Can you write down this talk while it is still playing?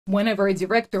whenever a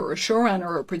director or a showrunner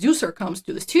or a producer comes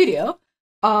to the studio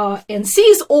and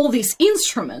sees all these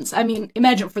instruments, I mean,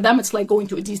 imagine for them it's like going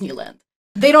to a Disneyland.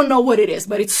 They don't know what it is,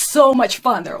 but it's so much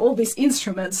fun. There are all these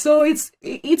instruments. So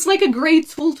it's like a great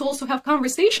tool to also have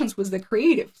conversations with the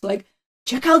creatives. Like,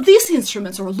 check out these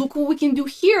instruments, or look what we can do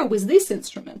here with this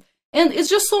instrument. And it's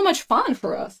just so much fun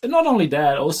for us. And not only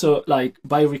that, also like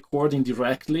by recording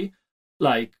directly,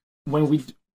 like when we,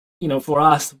 you know, for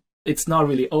us, it's not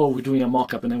really, oh, we're doing a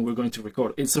mock-up and then we're going to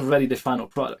record. It's already the final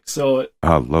product. So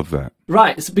I love that.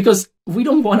 Right. It's because we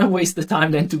don't want to waste the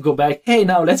time then to go back, hey,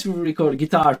 now let's record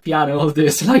guitar, piano, all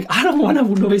this. Like, I don't want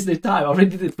to waste the time. I already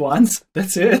did it once.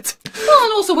 That's it. Well,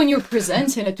 and also when you're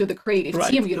presenting it to the creative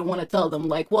team, you don't want to tell them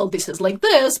like, well, this is like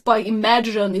this, but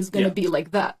imagine it's going to be like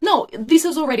that. No, this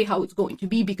is already how it's going to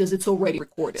be because it's already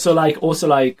recorded. So like, also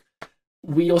like,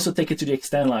 we also take it to the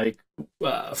extent like,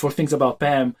 for things about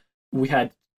Pam, we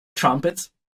had trumpets.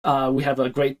 We have a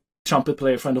great trumpet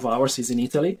player friend of ours. He's in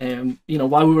Italy, and you know,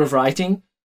 while we were writing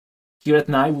here at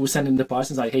night, we were sending the parts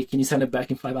and like, hey, can you send it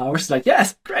back in 5 hours? Like,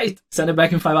 yes, great, send it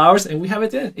back in 5 hours, and we have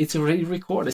it in. It's already recorded.